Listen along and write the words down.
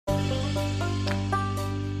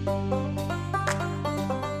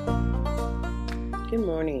Good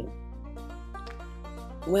morning.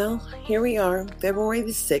 Well, here we are, February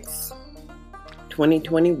the 6th,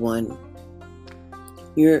 2021.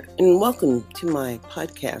 And welcome to my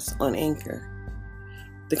podcast on Anchor.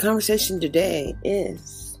 The conversation today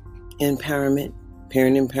is empowerment,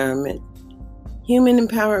 parent empowerment, human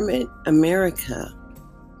empowerment, America,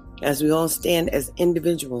 as we all stand as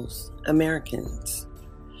individuals, Americans.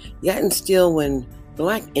 Yet and still, when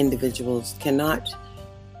Black individuals cannot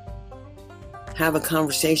have a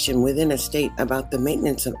conversation within a state about the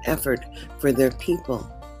maintenance of effort for their people,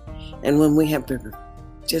 and when we have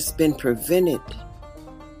just been prevented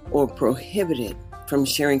or prohibited from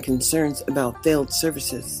sharing concerns about failed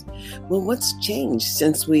services, well, what's changed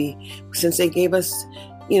since they gave us,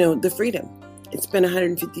 the freedom? It's been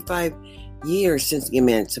 155 years since the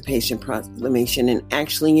Emancipation Proclamation, and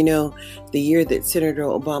actually, the year that Senator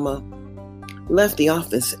Obama left the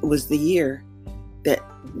office was the year that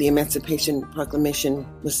the Emancipation Proclamation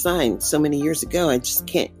was signed so many years ago. I'm not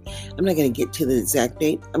going to get to the exact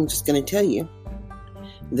date. I'm just going to tell you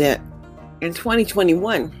that in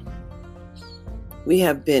 2021, we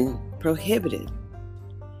have been prohibited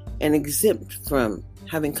and exempt from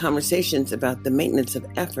having conversations about the maintenance of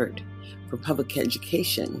effort for public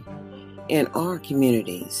education in our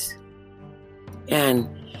communities. And,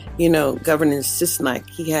 Governor Sisolak,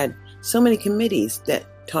 he had so many committees that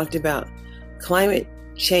talked about climate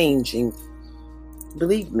change, and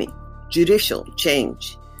believe me, judicial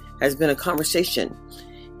change has been a conversation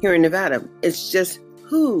here in Nevada. It's just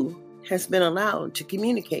who has been allowed to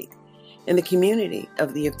communicate in the community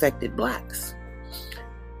of the affected Blacks.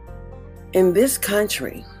 In this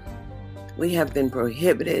country, we have been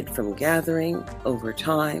prohibited from gathering over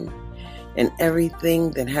time, and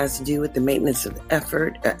everything that has to do with the maintenance of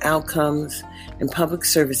effort, outcomes, and public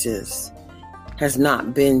services has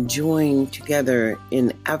not been joined together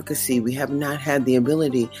in advocacy. We have not had the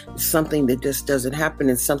ability. It's something that just doesn't happen.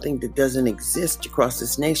 It's something that doesn't exist across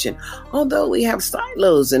this nation. Although we have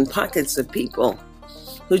silos and pockets of people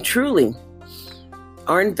who truly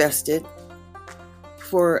are invested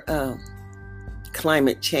for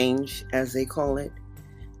climate change, as they call it.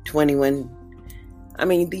 The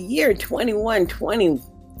year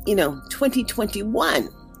 2021.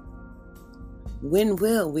 When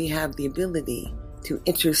will we have the ability to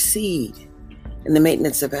intercede in the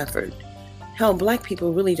maintenance of effort? Hell, Black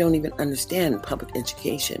people really don't even understand public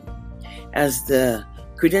education, as the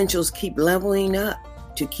credentials keep leveling up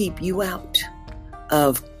to keep you out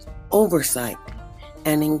of oversight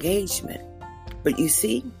and engagement. But you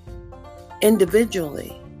see,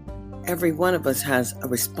 individually, every one of us has a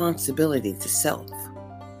responsibility to self.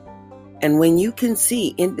 And when you can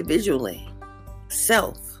see individually,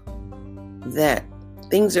 self, that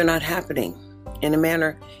things are not happening in a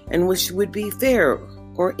manner in which would be fair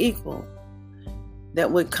or equal, that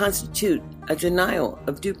would constitute a denial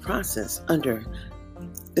of due process under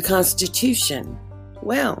the Constitution.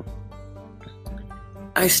 Well,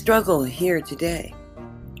 I struggle here today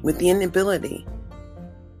with the inability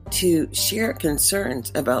to share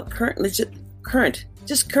concerns about current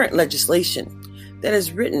legislation that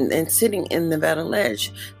is written and sitting in Nevada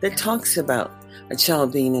Ledge that talks about a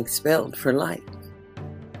child being expelled for life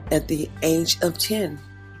at the age of 10.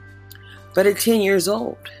 But at 10 years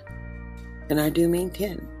old, and I do mean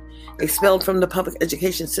 10, expelled from the public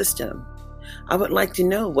education system, I would like to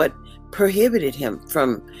know what prohibited him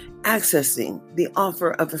from accessing the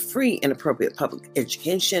offer of a free and appropriate public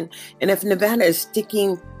education. And if Nevada is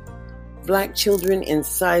sticking Black children in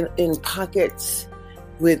pockets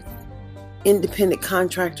with independent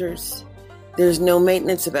contractors, there's no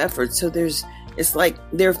maintenance of effort. So it's like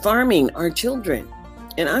they're farming our children.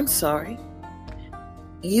 And I'm sorry,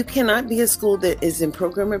 you cannot be a school that is in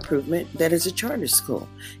program improvement that is a charter school,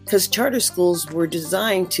 because charter schools were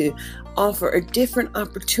designed to offer a different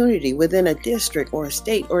opportunity within a district or a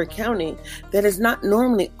state or a county that is not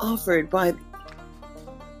normally offered by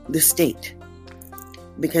the state,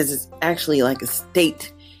 because it's actually like a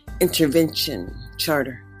state intervention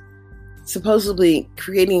charter, supposedly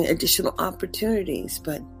creating additional opportunities.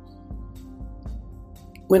 But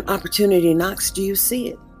when opportunity knocks, do you see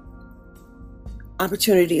it?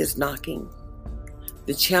 Opportunity is knocking.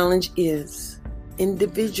 The challenge is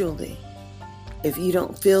individually, if you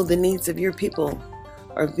don't feel the needs of your people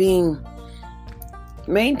are being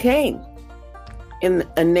maintained in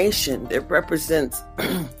a nation that represents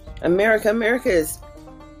America. America is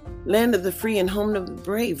land of the free and home of the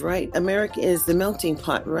brave, right? America is the melting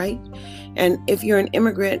pot, right? And if you're an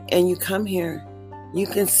immigrant and you come here, you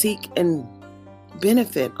can seek and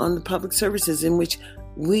benefit on the public services in which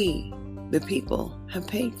we, the people, have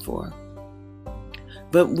paid for.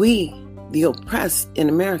 But we, the oppressed in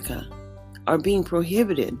America are being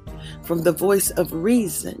prohibited from the voice of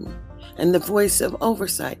reason and the voice of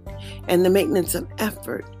oversight and the maintenance of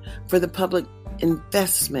effort for the public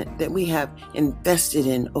investment that we have invested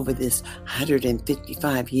in over this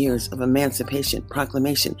 155 years of Emancipation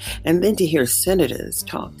Proclamation. And then to hear senators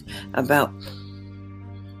talk about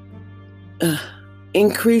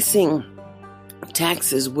increasing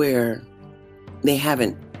taxes where they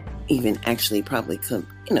haven't even actually probably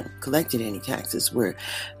collected any taxes, where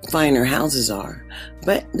finer houses are.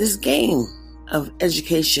 But this game of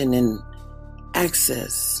education and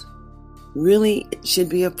access really should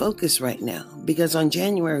be a focus right now, because on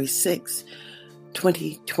January 6,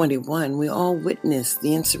 2021, we all witnessed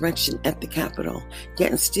the insurrection at the Capitol.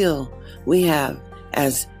 Yet and still, we have,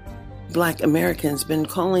 as Black Americans, been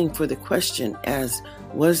calling for the question as,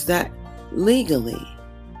 was that legally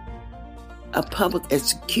a public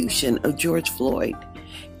execution of George Floyd?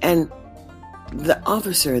 And the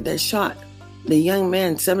officer that shot the young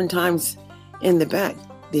man 7 times in the back,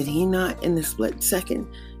 did he not in the split second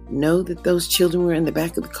know that those children were in the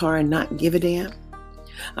back of the car and not give a damn?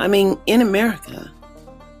 I mean, in America,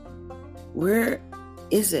 where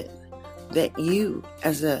is it that you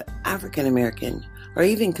as an African American are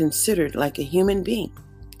even considered like a human being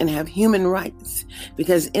and have human rights?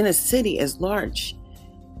 Because in a city as large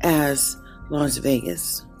as Las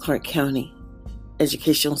Vegas, Clark County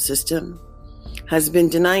educational system has been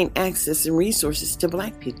denying access and resources to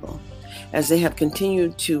Black people, as they have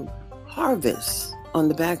continued to harvest on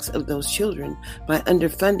the backs of those children by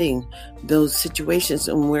underfunding those situations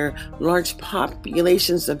and where large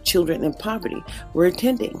populations of children in poverty were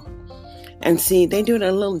attending. And see, they do it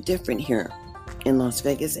a little different here in Las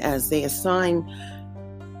Vegas, as they assign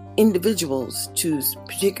individuals to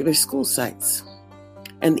particular school sites.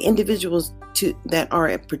 And the individuals that are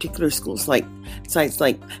at particular schools, like sites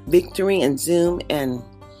like Victory and Zoom and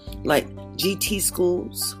like GT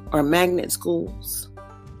schools or magnet schools,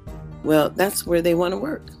 well, that's where they want to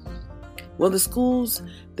work. Well, the schools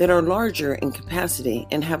that are larger in capacity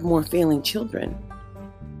and have more failing children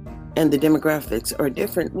and the demographics are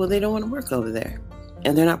different, well, they don't want to work over there.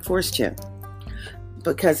 And they're not forced to,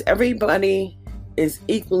 because everybody is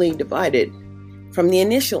equally divided from the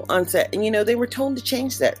initial onset. And, they were told to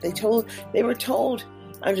change that. They were told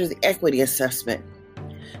under the equity assessment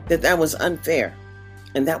that was unfair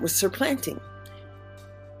and that was supplanting.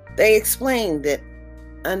 They explained that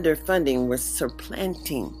underfunding was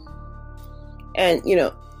supplanting. And,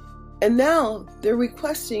 and now they're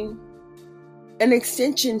requesting an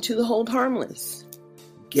extension to the hold harmless.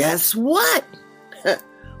 Guess what?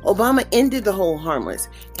 Obama ended the hold harmless,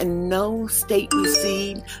 and no state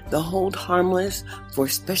received the hold harmless for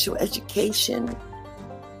special education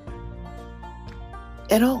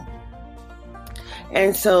at all.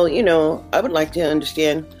 And so, I would like to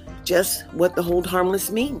understand just what the hold harmless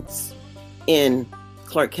means in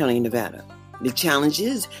Clark County, Nevada. The challenge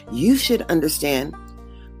is you should understand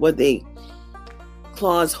what the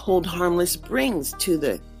clause hold harmless brings to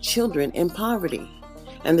the children in poverty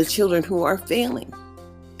and the children who are failing.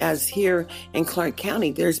 As here in Clark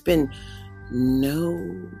County, there's been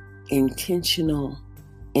no intentional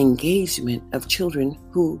engagement of children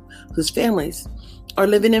whose families are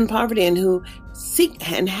living in poverty and who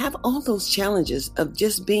seek and have all those challenges of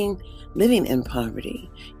just living in poverty.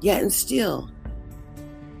 Yet and still,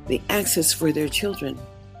 the access for their children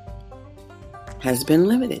has been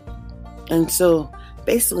limited. And so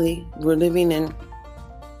basically, we're living in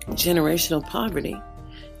generational poverty,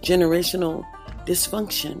 generational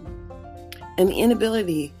dysfunction, and the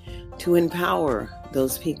inability to empower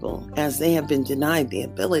those people, as they have been denied the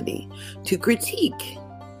ability to critique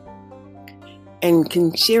and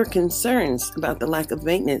can share concerns about the lack of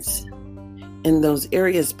maintenance in those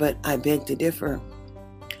areas. But I beg to differ,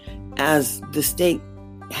 as the state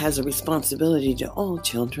has a responsibility to all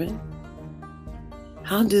children.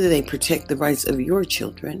 How do they protect the rights of your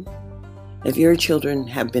children if your children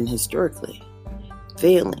have been historically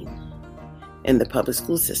failing in the public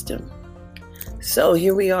school system? So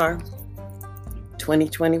here we are,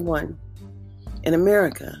 2021, in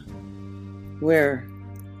America, where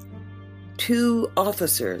 2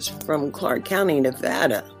 officers from Clark County,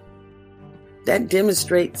 Nevada, that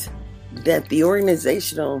demonstrates that the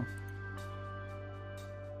organizational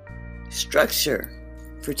structure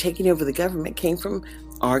for taking over the government came from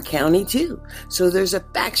our county too. So there's a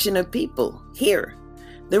faction of people here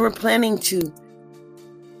that were planning to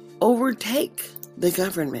overtake the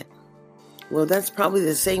government. Well, that's probably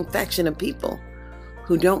the same faction of people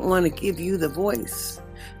who don't want to give you the voice.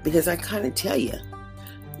 Because I kind of tell you,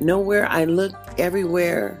 nowhere I look,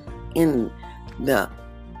 everywhere in the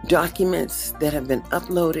documents that have been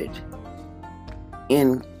uploaded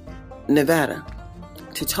in Nevada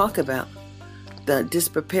to talk about the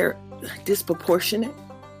disproportionate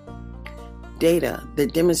data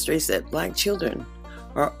that demonstrates that Black children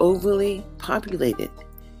are overly populated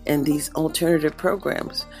in these alternative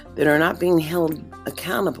programs that are not being held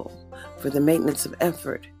accountable for the maintenance of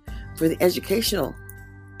effort, for the educational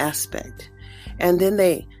aspect. And then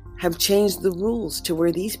they have changed the rules to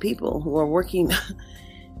where these people who are working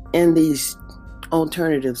in these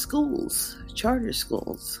alternative schools, charter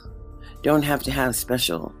schools, don't have to have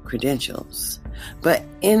special credentials. But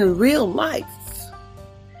in real life,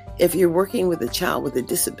 if you're working with a child with a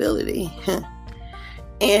disability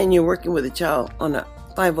and you're working with a child on a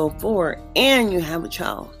 504 and you have a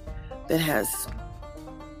child that has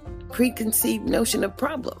preconceived notion of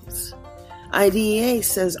problems, IDEA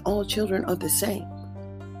says all children are the same,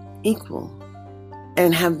 equal,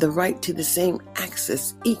 and have the right to the same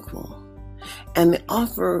access equal. And the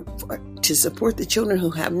offer to support the children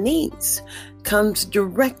who have needs comes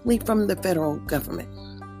directly from the federal government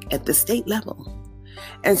at the state level.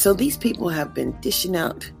 And so these people have been dishing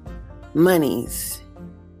out monies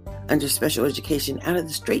under special education out of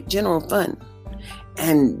the straight general fund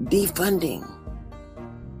and defunding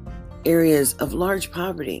areas of large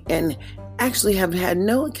poverty and actually have had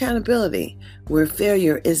no accountability where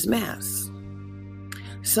failure is mass.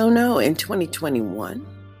 So no, in 2021,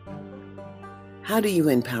 how do you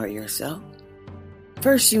empower yourself?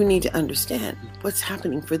 First, you need to understand what's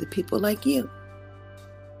happening for the people like you.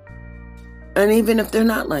 And even if they're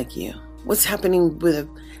not like you, what's happening with a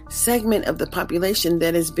segment of the population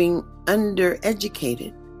that is being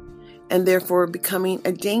undereducated and therefore becoming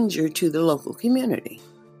a danger to the local community.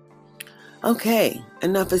 Okay,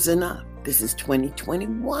 enough is enough. This is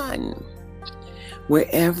 2021, where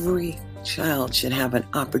every child should have an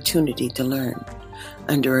opportunity to learn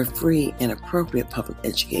under a free and appropriate public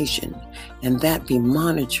education, and that be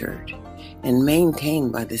monitored and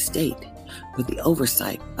maintained by the state with the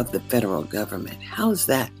oversight of the federal government. How is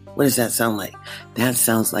that? What does that sound like? That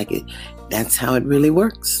sounds like it. That's how it really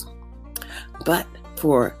works. But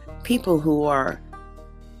for people who are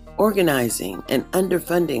organizing and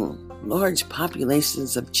underfunding large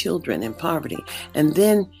populations of children in poverty and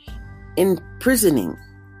then imprisoning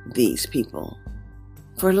these people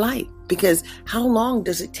for life, because how long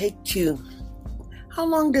does it take to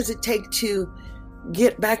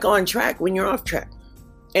get back on track when you're off track?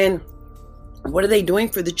 And what are they doing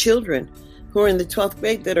for the children who are in the 12th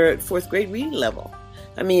grade that are at 4th grade reading level?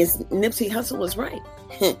 I mean, Nipsey Hussle was right.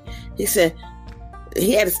 He said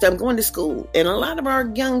he had to stop going to school. And a lot of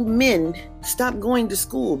our young men stopped going to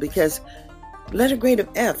school because letter grade of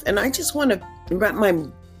F. And I just want to wrap my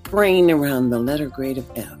brain around the letter grade of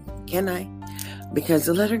F. Can I? Because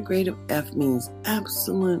the letter grade of F means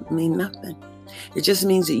absolutely nothing. It just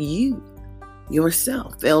means that you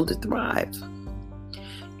yourself failed to thrive.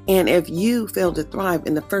 And if you fail to thrive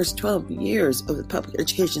in the first 12 years of the public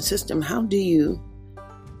education system, how do you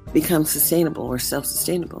become sustainable or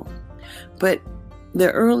self-sustainable? But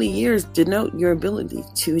the early years denote your ability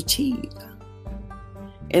to achieve.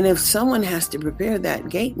 And if someone has to prepare that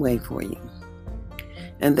gateway for you,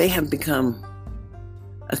 and they have become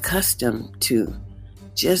accustomed to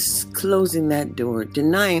just closing that door,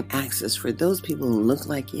 denying access for those people who look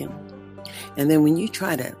like you, and then when you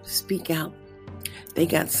try to speak out, they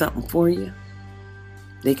got something for you.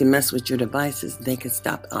 They can mess with your devices. They can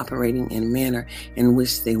stop operating in a manner in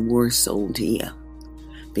which they were sold to you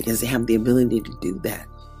because they have the ability to do that.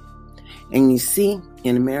 And you see,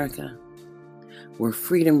 in America, where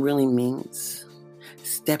freedom really means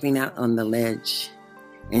stepping out on the ledge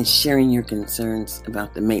and sharing your concerns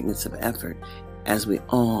about the maintenance of effort as we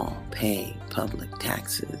all pay public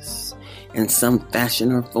taxes in some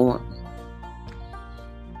fashion or form.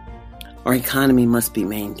 Our economy must be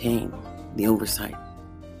maintained, the oversight,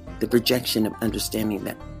 the projection of understanding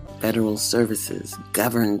that federal services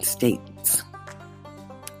govern states.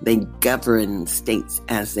 They govern states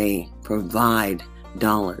as they provide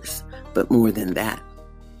dollars, but more than that.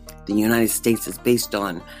 The United States is based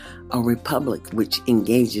on a republic which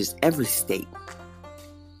engages every state,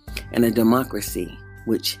 and a democracy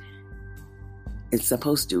which is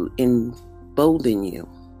supposed to embolden you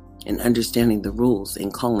in understanding the rules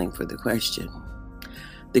and calling for the question.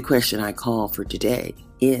 The question I call for today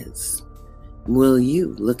is, will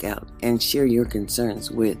you look out and share your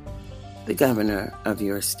concerns with the governor of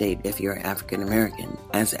your state if you're African American,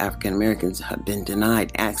 as African Americans have been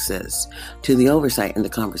denied access to the oversight and the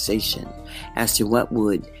conversation as to what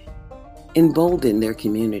would embolden their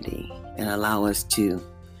community and allow us to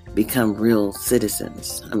become real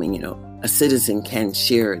citizens. A citizen can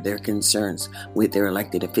share their concerns with their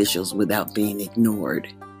elected officials without being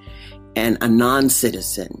ignored. And a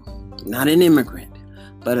non-citizen, not an immigrant,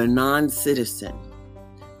 but a non-citizen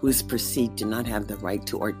who is perceived to not have the right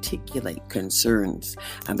to articulate concerns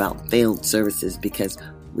about failed services because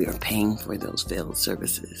we are paying for those failed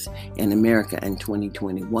services in America in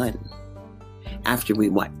 2021. After we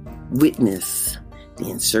witness the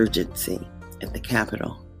insurgency at the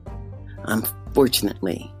Capitol,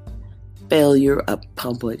 unfortunately, failure of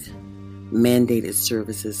public mandated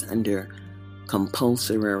services under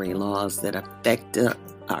compulsory laws that affect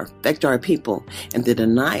our people, and the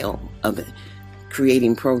denial of it,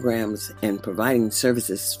 creating programs and providing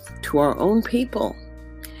services to our own people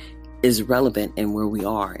is relevant in where we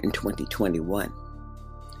are in 2021.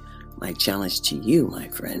 My challenge to you, my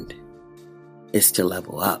friend, is to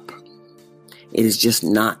level up. It is just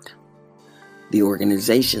not the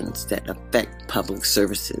organizations that affect public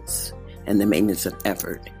services and the maintenance of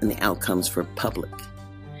effort and the outcomes for public.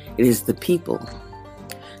 It is the people.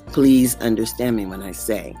 Please understand me when I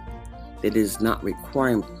say that there is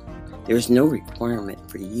no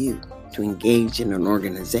requirement for you to engage in an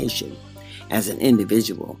organization. As an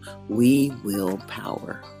individual, we will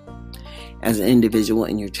power. As an individual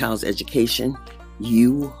in your child's education,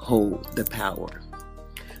 you hold the power.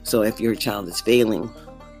 So if your child is failing,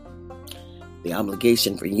 the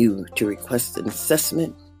obligation for you to request an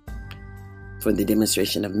assessment for the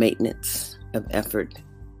demonstration of maintenance of effort,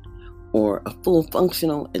 or a full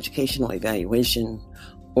functional educational evaluation,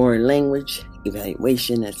 or a language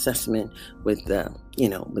evaluation assessment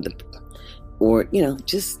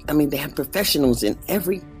they have professionals in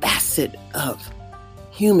every facet of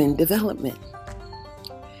human development.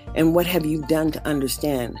 And what have you done to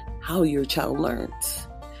understand how your child learns?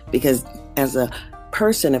 Because as a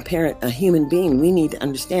person, a parent, a human being, we need to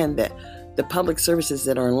understand that the public services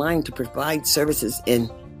that are aligned to provide services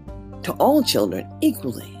to all children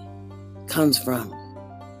equally comes from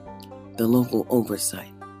the local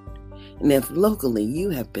oversight. And if locally you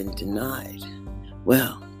have been denied,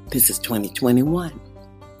 well, this is 2021.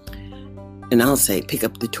 And I'll say, pick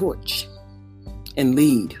up the torch and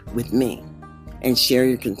lead with me and share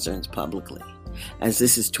your concerns publicly, as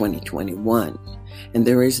this is 2021 and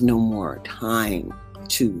there is no more time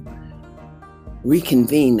to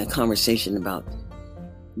reconvene the conversation about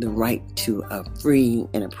the right to a free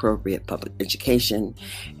and appropriate public education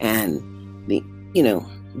and the,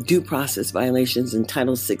 due process violations and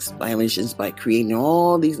Title VI violations by creating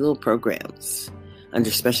all these little programs under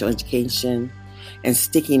special education and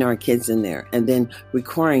sticking our kids in there and then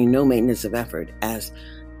requiring no maintenance of effort, as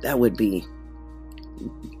that would be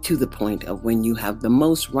to the point of when you have the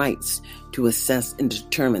most rights to assess and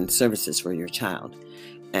determine services for your child.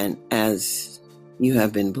 And as you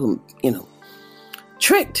have been,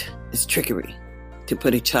 tricked, it's trickery to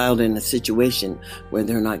put a child in a situation where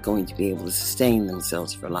they're not going to be able to sustain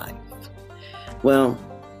themselves for life. Well,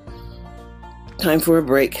 time for a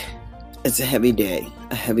break. It's a heavy day,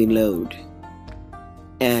 a heavy load.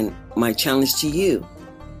 And my challenge to you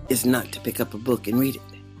is not to pick up a book and read it.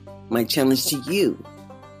 My challenge to you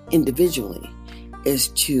individually is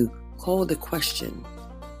to call the question,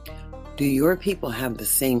 do your people have the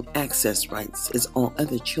same access rights as all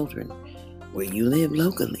other children where you live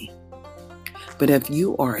locally? But if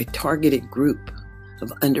you are a targeted group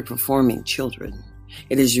of underperforming children,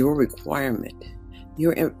 it is your requirement,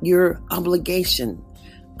 your obligation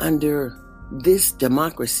under this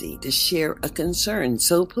democracy to share a concern.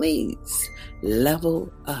 So please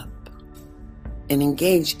level up and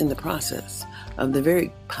engage in the process of the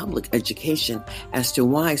very public education as to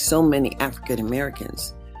why so many African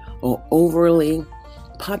Americans are overly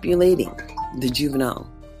populating the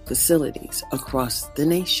juvenile facilities across the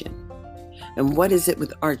nation. And what is it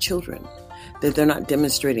with our children that they're not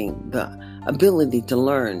demonstrating the ability to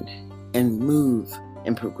learn and move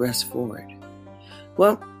and progress forward?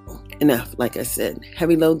 Well, enough. Like I said,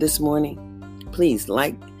 heavy load this morning. Please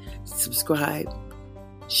like, subscribe,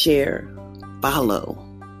 share, follow,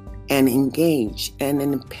 and engage and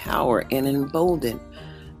empower and embolden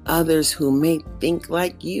others who may think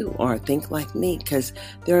like you or think like me, because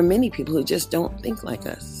there are many people who just don't think like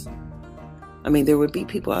us. There would be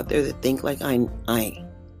people out there that think like I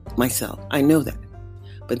myself. I know that.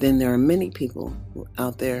 But then there are many people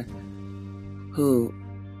out there who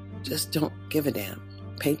just don't give a damn,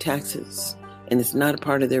 pay taxes, and it's not a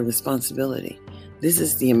part of their responsibility. This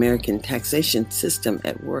is the American taxation system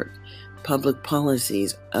at work. Public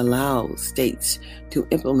policies allow states to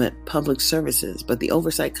implement public services, but the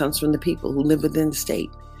oversight comes from the people who live within the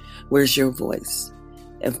state. Where's your voice?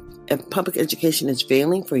 if public education is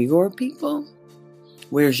failing for your people,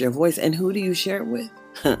 where's your voice and who do you share it with?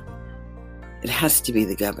 It has to be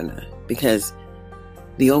the governor, because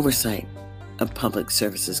the oversight of public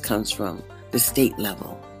services comes from the state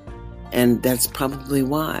level. And that's probably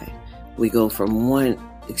why we go from one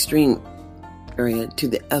extreme area to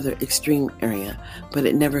the other extreme area, but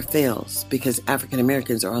it never fails because African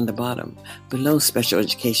Americans are on the bottom, below special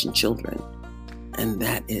education children. And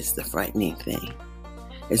that is the frightening thing.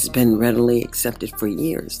 It's been readily accepted for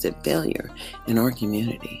years that failure in our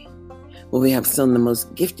community, where we have some of the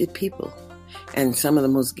most gifted people and some of the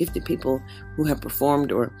most gifted people who have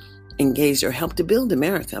performed or engaged or helped to build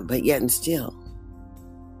America, but yet and still,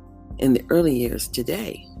 in the early years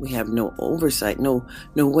today, we have no oversight, no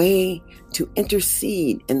way to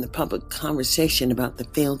intercede in the public conversation about the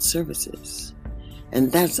failed services.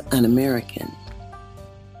 And that's un-American.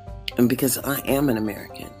 And because I am an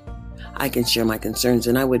American, I can share my concerns,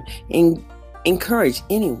 and I would encourage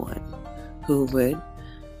anyone who would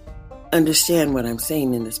understand what I'm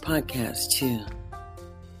saying in this podcast to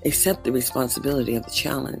accept the responsibility of the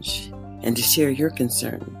challenge and to share your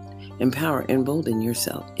concern, empower, embolden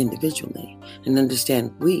yourself individually, and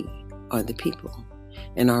understand we are the people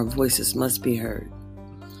and our voices must be heard.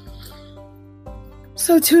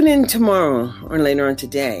 So tune in tomorrow or later on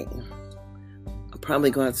today. I'll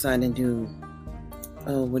probably go outside and do,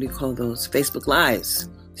 what do you call those? Facebook Lives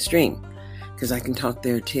stream, because I can talk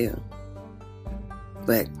there too.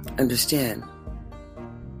 But understand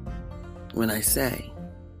when I say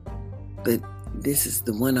that this is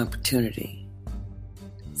the one opportunity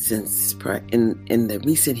since in the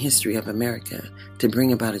recent history of America to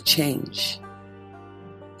bring about a change,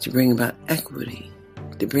 to bring about equity,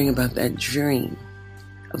 to bring about that dream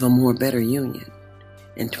of a more better union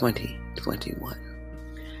in 2021.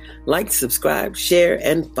 Like, subscribe, share,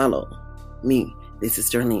 and follow me. This is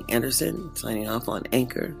Sterling Anderson signing off on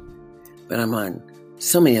Anchor, but I'm on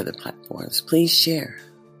so many other platforms. Please share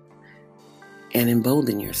and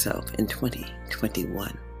embolden yourself in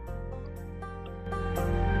 2021.